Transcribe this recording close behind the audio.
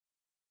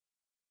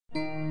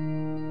December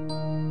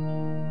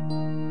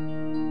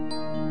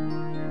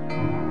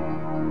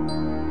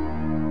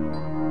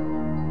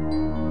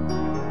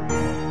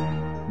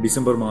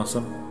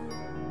മാസം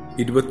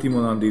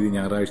 23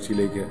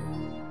 ഞായറാഴ്ചയിലേക്ക്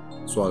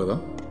സ്വാഗതം.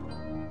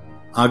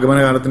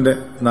 ആഗമനകാലത്തിന്റെ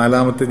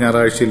 4ാമത്തെ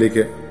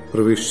ഞായറാഴ്ചയിലേക്ക്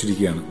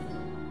പ്രവേശിച്ചിരിക്കുകയാണ്.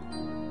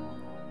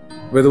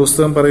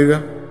 വേദപുസ്തകം പറയുക,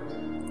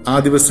 ആ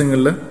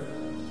ദിവസങ്ങളിൽ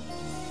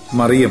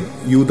മറിയം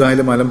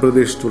യൂദായിലെ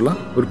മലമ്പ്രദേശത്തുള്ള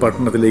ഒരു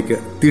പട്ടണത്തിലേക്ക്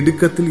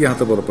തിടുക്കത്തിൽ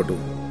യാത്ര പുറപ്പെട്ടു.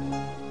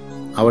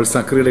 അവൾ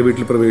സക്കറിയുടെ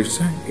വീട്ടിൽ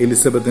പ്രവേശിച്ച്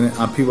എലിസബത്തിനെ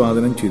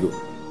അഭിവാദനം ചെയ്തു.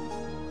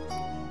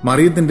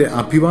 മറിയത്തിന്റെ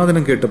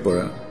അഭിവാദനം കേട്ടപ്പോൾ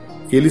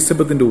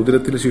എലിസബത്തിന്റെ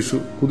ഉദരത്തിലെ ശിശു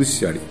കുതിച്ചു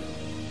ചാടി.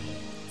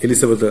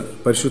 എലിസബത്ത്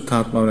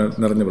പരിശുദ്ധാത്മാവിനെ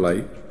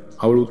നിറഞ്ഞവളായി.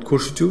 അവൾ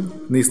ഉദ്ഘോഷിച്ചു,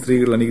 നീ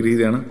സ്ത്രീകൾ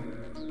അനുഗ്രഹീതയാണ്,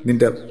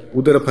 നിന്റെ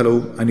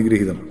ഉദരഫലവും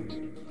അനുഗ്രഹീതം.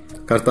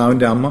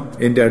 കർത്താവിന്റെ അമ്മ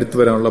എന്റെ അടുത്ത്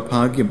വരാനുള്ള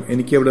ഭാഗ്യം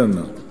എനിക്ക് എവിടെ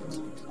നിന്ന്?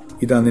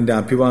 ഇതാ നിന്റെ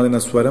അഭിവാദന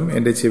സ്വരം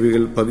എന്റെ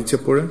ചെവികൾ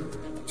പതിച്ചപ്പോൾ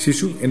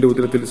ശിശു എന്റെ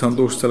ഉദരത്തിൽ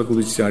സന്തോഷത്താൽ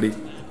കുതിച്ചു ചാടി.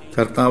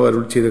 കർത്താവ്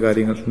അരുൾ ചെയ്ത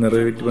കാര്യങ്ങൾ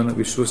നിറവേറ്റുമെന്ന്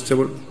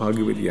വിശ്വസിച്ചവൾ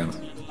ഭാഗ്യവതിയാണ്.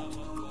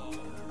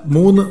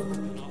 3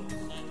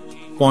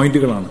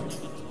 പോയിന്റുകളാണ്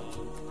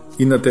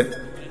ഇന്നത്തെ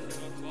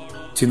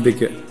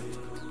ചിന്തയ്ക്ക്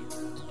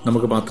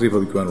നമുക്ക്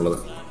പാത്രീഭവിക്കുവാനുള്ളത്.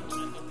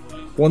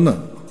 1,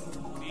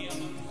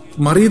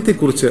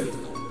 മറിയത്തെക്കുറിച്ച്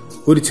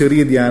ഒരു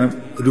ചെറിയ ധ്യാനം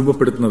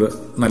രൂപപ്പെടുത്തുന്നത്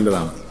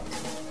നല്ലതാണ്.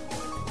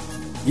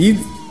 ഈ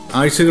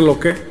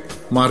ആഴ്ചകളിലൊക്കെ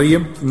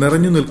മറിയം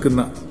നിറഞ്ഞു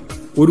നിൽക്കുന്ന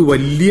ഒരു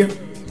വലിയ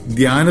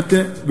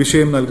ധ്യാനത്തിന്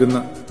വിഷയം നൽകുന്ന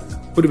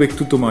ഒരു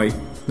വ്യക്തിത്വമായി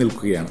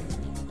നിൽക്കുകയാണ്.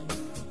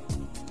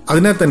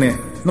 അതിനാൽ തന്നെ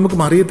നമുക്ക്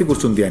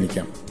മറിയത്തെക്കുറിച്ചൊന്ന്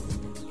ധ്യാനിക്കാം.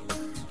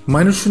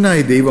 മനുഷ്യനായ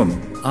ദൈവം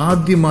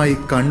ആദ്യമായി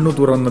കണ്ണു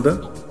തുറന്നത്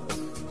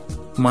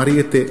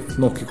മറിയത്തെ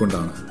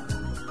നോക്കിക്കൊണ്ടാണ്.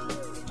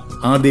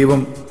 ആ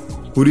ദൈവം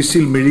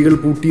കുരിശിൽ മിഴികൾ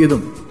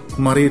പൂട്ടിയതും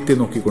മറിയത്തെ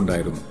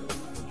നോക്കിക്കൊണ്ടായിരുന്നു.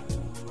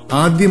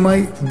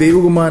 ആദ്യമായി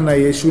ദൈവകുമാരനായ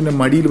യേശുവിനെ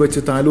മടിയിൽ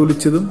വെച്ച്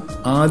താലോലിച്ചതും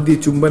ആദ്യ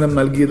ചുംബനം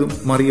നൽകിയതും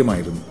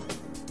മറിയമായിരുന്നു.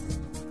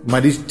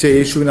 മരിച്ച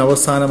യേശുവിന്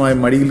അവസാനമായ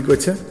മടിയിൽ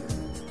വെച്ച്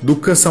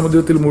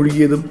ദുഃഖസമുദ്രത്തിൽ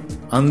മുഴുകിയതും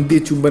അന്ത്യ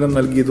ചുംബനം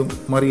നൽകിയതും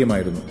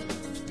മറിയമായിരുന്നു.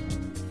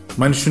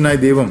 മനുഷ്യനായ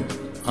ദൈവം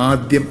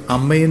ആദ്യം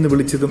അമ്മയെന്ന്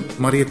വിളിച്ചതും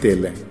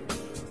മറിയത്തെയല്ലേ?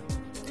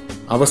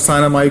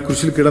 അവസാനമായി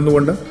കുരിശിൽ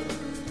കിടന്നുകൊണ്ട്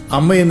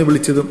അമ്മയെന്ന്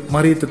വിളിച്ചതും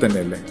മറിയത്തെ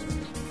തന്നെയല്ലേ?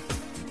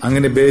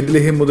 അങ്ങനെ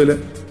ബേത്ലഹേം മുതൽ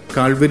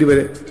കാൽവരി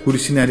വരെ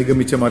കുരിശിനെ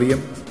അനുഗമിച്ച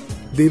മറിയം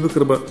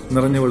ദൈവകൃപ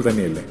നിറഞ്ഞവൾ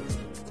തന്നെയല്ലേ?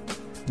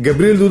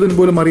 ഗബ്രിയേൽ ദൂതൻ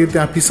പോലും മറിയത്തെ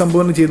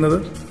അഭിസംബോധന ചെയ്യുന്നത്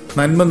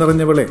നന്മ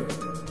നിറഞ്ഞവളെ,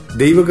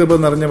 ദൈവകൃപ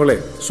നിറഞ്ഞവളെ,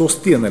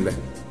 സ്വസ്തി എന്നല്ലേ?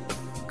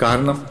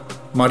 കാരണം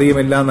മറിയം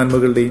എല്ലാ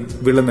നന്മകളുടെയും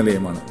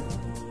വിളനിലയമാണ്.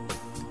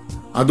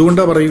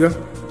 അതുകൊണ്ടാ പറയുക,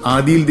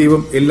 ആദിയിൽ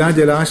ദൈവം എല്ലാ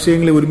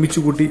ജലാശയങ്ങളെ ഒരുമിച്ച്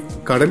കൂട്ടി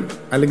കടൽ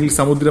അല്ലെങ്കിൽ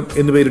സമുദ്രം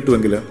എന്ന്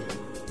പേരിട്ടുവെങ്കിൽ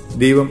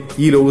ദൈവം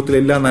ഈ ലോകത്തിലെ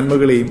എല്ലാ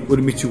നന്മകളെയും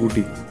ഒരുമിച്ച്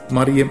കൂട്ടി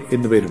മറിയം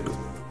എന്ന് പേരിട്ടു.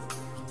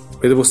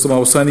 വേദപുസ്തകം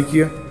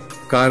അവസാനിക്കുക,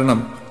 കാരണം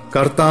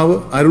കർത്താവ്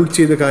അരുൾ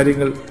ചെയ്ത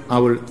കാര്യങ്ങൾ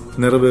അവൾ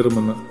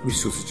നിറവേറുമെന്ന്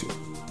വിശ്വസിച്ചു.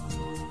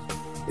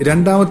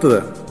 2,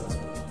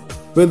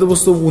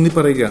 വേദപുസ്തകം ഊന്നി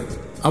പറയുക,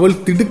 അവൾ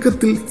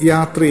തിടുക്കത്തിൽ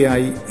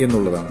യാത്രയായി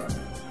എന്നുള്ളതാണ്.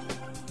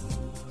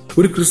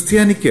 ഒരു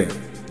ക്രിസ്ത്യാനിക്ക്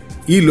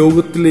ഈ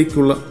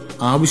ലോകത്തിലേക്കുള്ള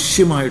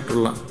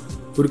ആവശ്യമായിട്ടുള്ള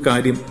ഒരു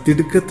കാര്യം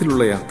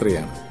തിടുക്കത്തിലുള്ള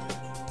യാത്രയാണ്.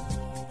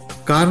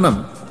 കാരണം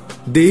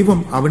ദൈവം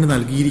അവന്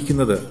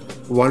നൽകിയിരിക്കുന്നത്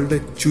വളരെ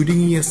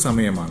ചുരുങ്ങിയ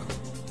സമയമാണ്.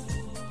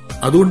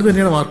 അതുകൊണ്ട്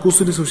തന്നെയാണ്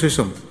മാർക്കോസിന്റെ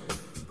സുവിശേഷം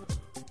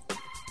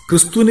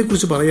ക്രിസ്തുവിനെ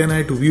കുറിച്ച്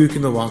പറയാനായിട്ട്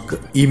ഉപയോഗിക്കുന്ന വാക്ക്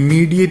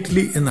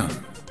ഇമ്മീഡിയറ്റ്ലി എന്നാണ്.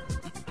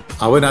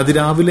 അവൻ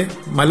അതിരാവിലെ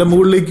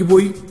മലമുകളിലേക്ക്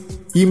പോയി,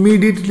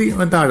 ഇമ്മീഡിയറ്റ്ലി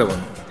അവൻ താഴെ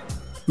വന്നു,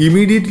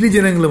 ഇമ്മീഡിയറ്റ്ലി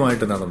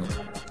ജനങ്ങളുമായിട്ട് നടന്നു,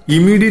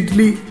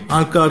 ഇമ്മീഡിയറ്റ്ലി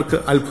ആൾക്കാർക്ക്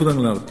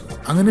അത്ഭുതങ്ങൾ നടത്തി.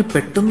 അങ്ങനെ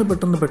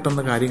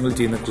പെട്ടെന്ന് കാര്യങ്ങൾ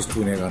ചെയ്യുന്ന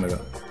ക്രിസ്തുവിനെ കാണുക.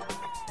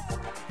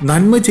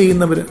 നന്മ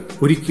ചെയ്യുന്നവര്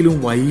ഒരിക്കലും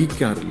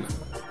വൈകിക്കാറില്ല,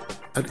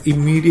 അത്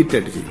ഇമ്മീഡിയറ്റ്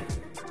ആയിട്ട് ചെയ്യും.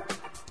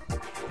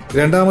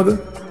 2,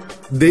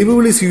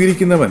 ദൈവവിളി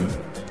സ്വീകരിക്കുന്നവൻ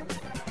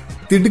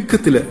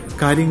തിടുക്കത്തില്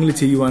കാര്യങ്ങൾ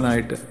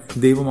ചെയ്യുവാനായിട്ട്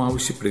ദൈവം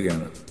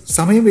ആവശ്യപ്പെടുകയാണ്.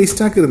 സമയം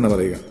വേസ്റ്റ് ആക്കരുതെന്ന്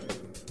പറയുക.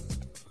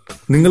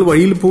 നിങ്ങൾ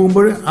വഴിയിൽ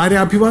പോകുമ്പോൾ ആരെ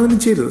അഭിവാദനം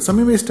ചെയ്യരുത്,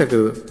 സമയം വേസ്റ്റ്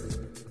ആക്കരുത്.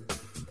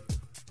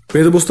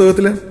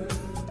 വേദപുസ്തകത്തില്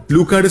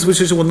ലൂക്കായുടെ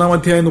സുവിശേഷം 1-ാം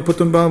അധ്യായം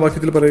 39-ാം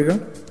വാക്യത്തിൽ പറയുക,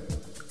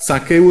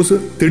 സക്കേവൂസ്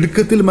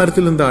തിടുക്കത്തിൽ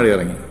മരത്തിൽ നിന്ന് താഴെ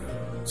ഇറങ്ങി.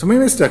 സമയം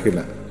വേസ്റ്റ്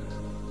ആക്കില്ല.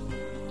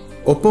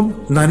 ഒപ്പം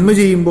നന്മ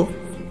ചെയ്യുമ്പോൾ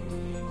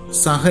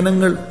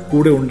സഹനങ്ങൾ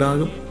കൂടെ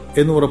ഉണ്ടാകും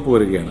എന്ന്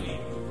ഉറപ്പുവരികയാണ്.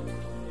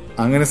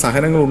 അങ്ങനെ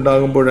സഹനങ്ങൾ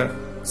ഉണ്ടാകുമ്പോൾ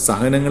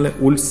സഹനങ്ങളെ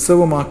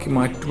ഉത്സവമാക്കി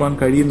മാറ്റുവാൻ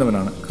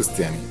കഴിയുന്നവനാണ്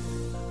ക്രിസ്ത്യാനി.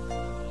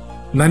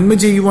 നന്മ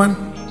ചെയ്യുവാൻ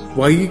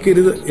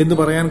വൈകിക്കരുത് എന്ന്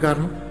പറയാൻ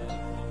കാരണം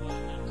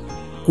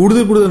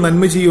കൂടുതൽ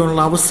നന്മ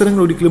ചെയ്യുവാനുള്ള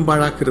അവസരങ്ങൾ ഒരിക്കലും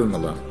പാഴാക്കരുത്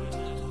എന്നുള്ളതാണ്.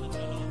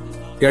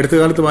 ഈ അടുത്ത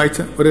കാലത്ത് വായിച്ച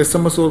ഒരു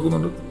SMS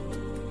ഓർക്കുന്നുണ്ട്.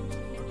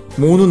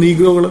 3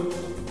 നീഗ്രോകൾ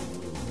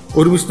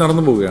ഒരുമിച്ച്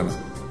നടന്നു പോവുകയാണ്.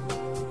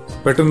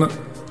 പെട്ടെന്ന്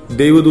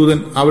ദൈവദൂതൻ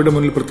അവരുടെ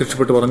മുന്നിൽ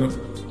പ്രത്യക്ഷപ്പെട്ട് പറഞ്ഞു,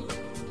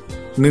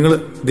 നിങ്ങൾ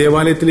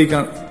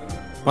ദേവാലയത്തിലേക്കാണ്,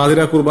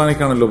 പാതിരാ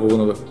കുർബാനയ്ക്കാണല്ലോ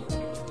പോകുന്നത്.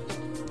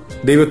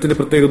 ദൈവത്തിന്റെ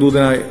പ്രത്യേക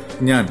ദൂതനായ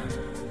ഞാൻ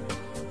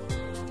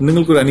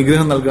നിങ്ങൾക്കൊരു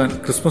അനുഗ്രഹം നൽകാൻ,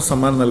 ക്രിസ്മസ്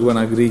സമ്മാനം നൽകുവാൻ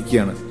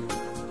ആഗ്രഹിക്കുകയാണ്.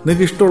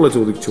 നിങ്ങൾക്ക് ഇഷ്ടമുള്ള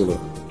ചോദിച്ചോളൂ.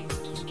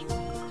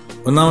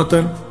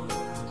 1-ാമത്തവൻ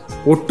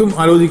ഒട്ടും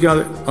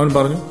ആലോചിക്കാതെ അവൻ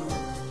പറഞ്ഞു,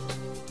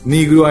 നീ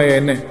ഗുരുവായ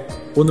എന്നെ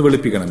ഒന്ന്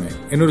വെളുപ്പിക്കണമേ,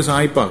 എന്നൊരു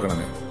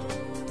സായിപ്പാക്കണമേ.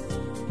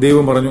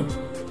 ദൈവം പറഞ്ഞു.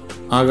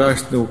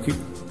 ആകാശത്ത് നോക്കി,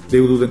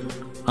 ദൈവദൂതൻ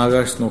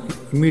ആകാശത്ത് നോക്കി.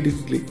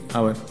 ഇമ്മീഡിയറ്റ്ലി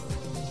അവൻ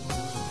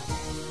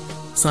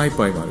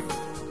സായിപ്പായി മാറി,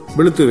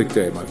 വെളുത്ത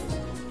വ്യക്തിയായി മാറി.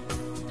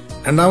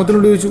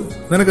 രണ്ടാമത്തിനോട് ചോദിച്ചു,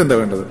 നിനക്കെന്താ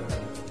വേണ്ടത്?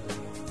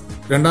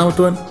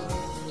 രണ്ടാമത്തവൻ,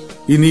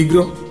 ഈ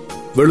നീഗ്രോ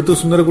വെളുത്ത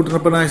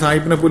സുന്ദരകുട്ടനപ്പനായ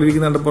സായിപ്പിനെ പോലെ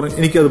ഇരിക്കുന്നുണ്ട് പറഞ്ഞു,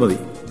 എനിക്കത് മതി.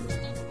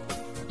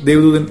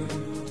 ദേവദൂതൻ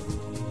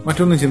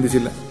മറ്റൊന്നും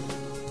ചിന്തിച്ചില്ല,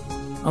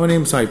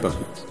 അവനെയും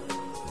സായിപ്പാക്കി.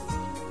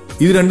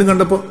 ഇത് രണ്ടും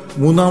കണ്ടപ്പോൾ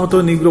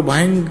മൂന്നാമത്തവൻ നീഗ്രോ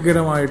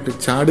ഭയങ്കരമായിട്ട്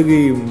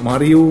ചാടുകയും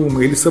മറിയവും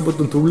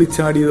എലിസബത്തും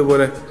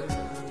തുള്ളിച്ചാടിയതുപോലെ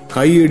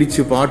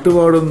കൈയടിച്ച്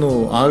പാട്ടുപാടുന്നു,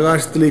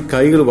 ആകാശത്തിലേക്ക്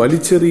കൈകൾ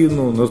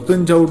വലിച്ചെറിയുന്നു,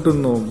 നൃത്തം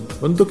ചവിട്ടുന്നു,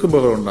 എന്തൊക്കെ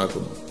ബഹളം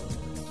ഉണ്ടാക്കുന്നു.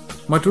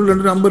 മറ്റുള്ള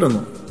രണ്ടൊരു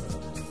അമ്പരന്നു.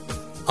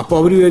 അപ്പോൾ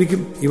അവർ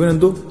വിചാരിക്കും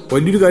ഇവനെന്തോ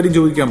വലിയൊരു കാര്യം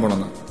ചോദിക്കാൻ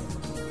പോണെന്ന്.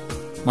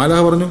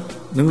 മാലാഖ പറഞ്ഞു,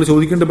 നിങ്ങൾ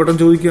ചോദിക്കേണ്ട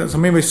പെട്ടെന്ന് ചോദിക്കുക,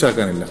 സമയം വേസ്റ്റ്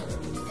ആക്കാനില്ല.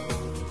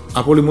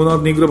 അപ്പോൾ ഈ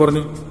മൂന്നാമത്തെ നീഗ്രോ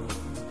പറഞ്ഞു,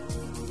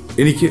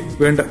 എനിക്ക്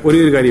വേണ്ട ഒരേ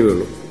ഒരു കാര്യമേ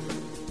ഉള്ളൂ,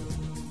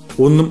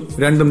 ഒന്നും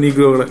രണ്ടും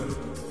നീഗ്രോകളെ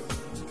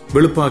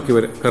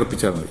വെളുപ്പാക്കിയവരെ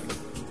കറുപ്പിച്ചാൽ മതി.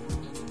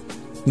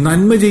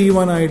 നന്മ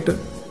ചെയ്യുവാനായിട്ട്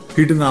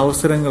കിട്ടുന്ന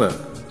അവസരങ്ങൾ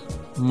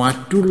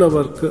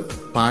മറ്റുള്ളവർക്ക്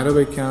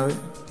പാരവയ്ക്കാതെ,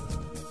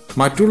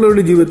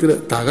 മറ്റുള്ളവരുടെ ജീവിതത്തിൽ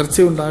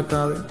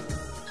തകർച്ചയുണ്ടാക്കാതെ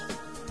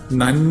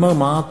നന്മ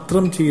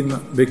മാത്രം ചെയ്യുന്ന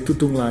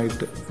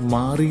വ്യക്തിത്വങ്ങളായിട്ട്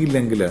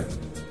മാറിയില്ലെങ്കിൽ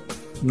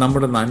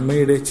നമ്മുടെ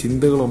നന്മയുടെ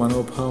ചിന്തകളോ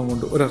മനോഭാവം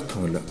കൊണ്ട്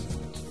ഒരർത്ഥമില്ല.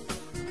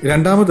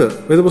 രണ്ടാമത്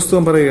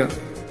വേദപുസ്തകം പറയുക,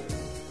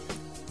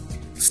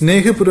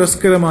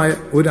 സ്നേഹപുരസ്കരമായ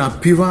ഒരു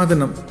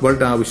അഭിവാദനം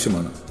വളരെ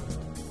ആവശ്യമാണ്.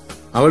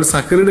 അവൾ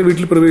സക്കറിയുടെ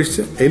വീട്ടിൽ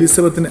പ്രവേശിച്ച്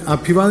എലിസബത്തിനെ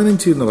അഭിവാദനം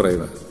ചെയ്യുന്നു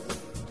പറയുക.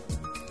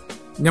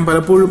 ഞാൻ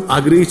പലപ്പോഴും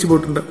ആഗ്രഹിച്ചു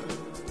പോയിട്ടുണ്ട്,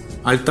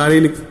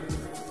 അൾത്താരയിൽ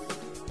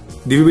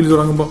ദിവ്യബലി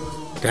തുടങ്ങുമ്പോൾ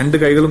 2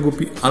 കൈകളും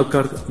കുപ്പി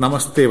ആൾക്കാർക്ക്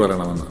നമസ്തേ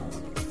പറയണമെന്ന്.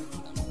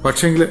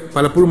 പക്ഷേങ്കിൽ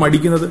പലപ്പോഴും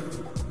മടിക്കുന്നത്,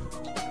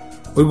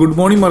 ഒരു ഗുഡ്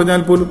മോർണിംഗ്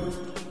പറഞ്ഞാൽ പോലും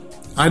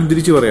ആരും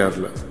തിരിച്ചു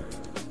പറയാറില്ല.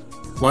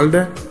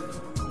 വളരെ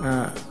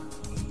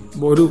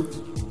ഒരു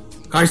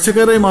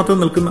കാഴ്ചക്കാരായി മാത്രം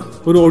നിൽക്കുന്ന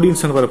ഒരു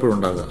ഓഡിയൻസാണ് പലപ്പോഴും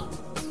ഉണ്ടാകുക.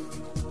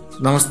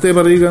 നമസ്തേ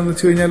പറയുക എന്ന്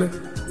വെച്ച് കഴിഞ്ഞാൽ,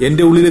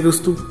 എൻ്റെ ഉള്ളിലെ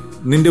ക്രിസ്തു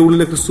നിന്റെ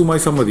ഉള്ളിലെ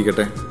ക്രിസ്തുവുമായി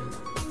സംവദിക്കട്ടെ,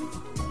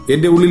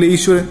 എൻ്റെ ഉള്ളിലെ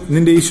ഈശ്വരൻ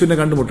നിന്റെ ഈശ്വരനെ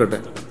കണ്ടുമുട്ടട്ടെ,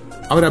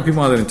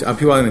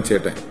 അഭിവാദനം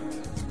ചെയ്യട്ടെ.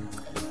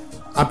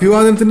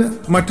 അഭിവാദനത്തിന്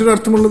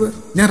മറ്റൊരർത്ഥമുള്ളത്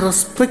ഞാൻ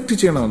റെസ്പെക്ട്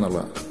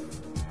ചെയ്യണമെന്നുള്ളതാണ്,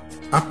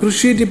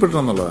 അപ്രിഷ്യേറ്റ്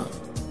ചെയ്യപ്പെടണം എന്നുള്ളതാണ്.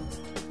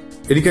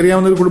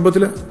 എനിക്കറിയാവുന്ന ഒരു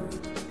കുടുംബത്തിൽ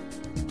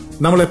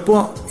നമ്മളെപ്പോ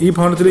ഈ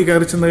ഭവനത്തിലേക്ക്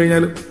കയറി ചെന്ന്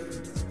കഴിഞ്ഞാലും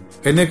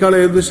എന്നേക്കാൾ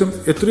ഏകദേശം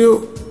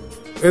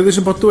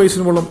 10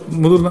 വയസ്സിനുമുള്ള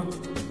മുതിർന്ന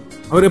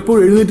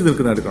അവരെപ്പോഴും എഴുന്നേറ്റ്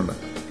നിൽക്കുന്നതായിട്ടുണ്ട്.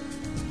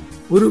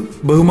 ഒരു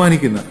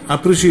ബഹുമാനിക്കുന്ന,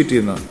 അപ്രിഷ്യേറ്റ്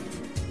ചെയ്യുന്ന,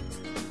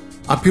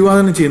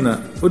 അഭിവാദനം ചെയ്യുന്ന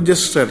ഒരു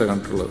ജസ്റ്ററായിട്ട്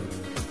കണ്ടിട്ടുള്ളത്.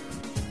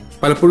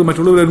 പലപ്പോഴും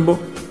മറ്റുള്ളവർ വരുമ്പോൾ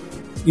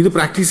ഇത്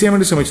പ്രാക്ടീസ് ചെയ്യാൻ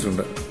വേണ്ടി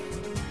ശ്രമിച്ചിട്ടുണ്ട്.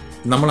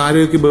 നമ്മൾ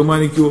ആരെയൊക്കെ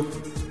ബഹുമാനിക്കുവോ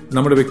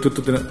നമ്മുടെ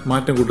വ്യക്തിത്വത്തിന്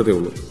മാറ്റം കൂട്ടത്തേ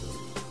ഉള്ളൂ.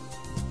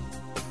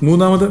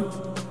 മൂന്നാമത്,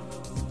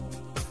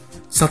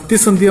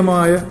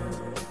 സത്യസന്ധ്യമായ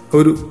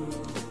ഒരു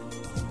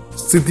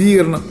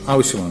സ്ഥിരീകരണം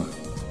ആവശ്യമാണ്.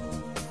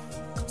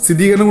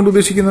 സ്ഥിരീകരണം കൊണ്ട്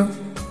ഉദ്ദേശിക്കുന്ന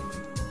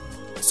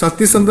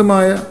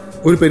സത്യസന്ധമായ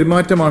ഒരു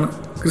പെരുമാറ്റമാണ്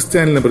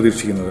ക്രിസ്ത്യാനിനെ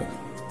പ്രതീക്ഷിക്കുന്നത്.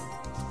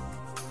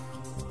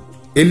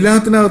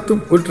 എല്ലാത്തിനകത്തും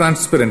ഒരു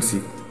ട്രാൻസ്പെറൻസി.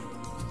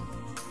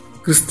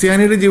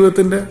 ക്രിസ്ത്യാനിയുടെ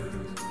ജീവിതത്തിന്റെ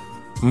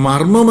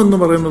മർമ്മം എന്ന്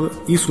പറയുന്നത്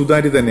ഈ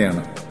സുതാര്യത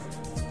തന്നെയാണ്.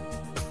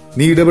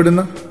 നീ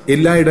ഇടപെടുന്ന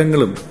എല്ലാ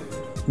ഇടങ്ങളും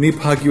നീ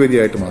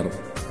ഭാഗ്യവതിയായിട്ട് മാറും.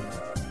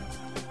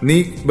 നീ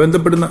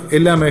ബന്ധപ്പെടുന്ന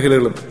എല്ലാ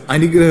മേഖലകളും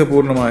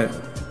അനുഗ്രഹപൂർണമായ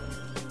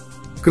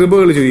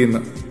കൃപകൾ ചെയ്യുന്ന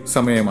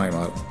സമയമായി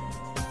മാറും.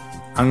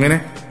 അങ്ങനെ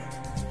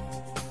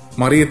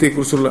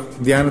മറിയത്തെക്കുറിച്ചുള്ള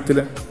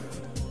ധ്യാനത്തില്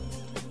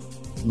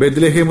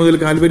ബെത്ലഹേം മുതൽ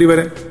കാൽവരി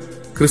വരെ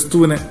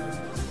ക്രിസ്തുവിനെ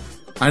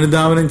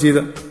അനുധാവനം ചെയ്ത,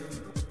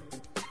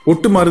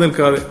 ഒട്ടും മാറി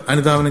നിൽക്കാതെ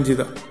അനുധാവനം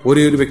ചെയ്ത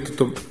ഒരേ ഒരു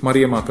വ്യക്തിത്വം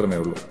മറിയ മാത്രമേ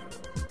ഉള്ളൂ.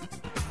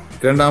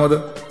 രണ്ടാമത്,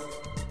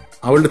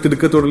 അവളുടെ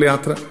തിടുക്കത്തോടുള്ള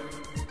യാത്ര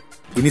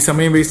ഇനി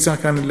സമയം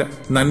വേസ്റ്റാക്കാനില്ല,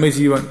 നന്മ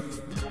ചെയ്യുവാൻ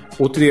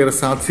ഒത്തിരിയേറെ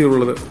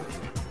സാധ്യതയുള്ളത്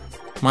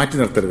മാറ്റി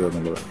നിർത്തരുത്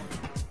എന്നുള്ളത്.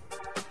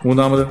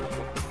 മൂന്നാമത്,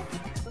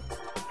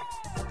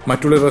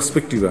 മറ്റുള്ളവരെ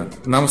റെസ്പെക്ട് ചെയ്യുവാൻ,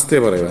 നമസ്തേ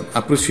പറയുവാൻ,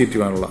 അപ്രിഷ്യേറ്റ്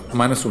ചെയ്യുവാനുള്ള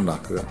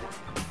മനസ്സുണ്ടാക്കുക.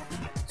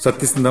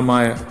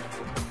 സത്യസന്ധമായ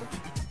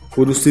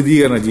ഒരു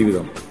സ്ഥിരീകരണ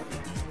ജീവിതം,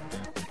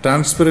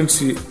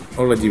 ട്രാൻസ്പെറൻസി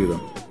ഉള്ള ജീവിതം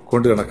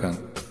കൊണ്ടു നടക്കാൻ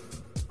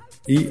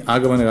ഈ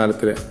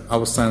ആഗമനകാലത്തിലെ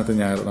അവസാനത്തെ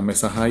ഞായർ നമ്മെ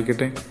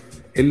സഹായിക്കട്ടെ.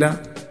 എല്ലാ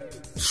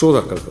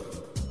ശ്രോതാക്കൾക്കും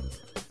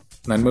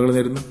നന്മകൾ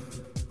നേരുന്നു,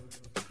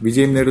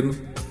 വിജയം നേടുന്നു,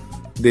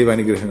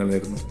 ദൈവാനുഗ്രഹങ്ങൾ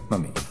നേരുന്നു.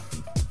 നന്ദി.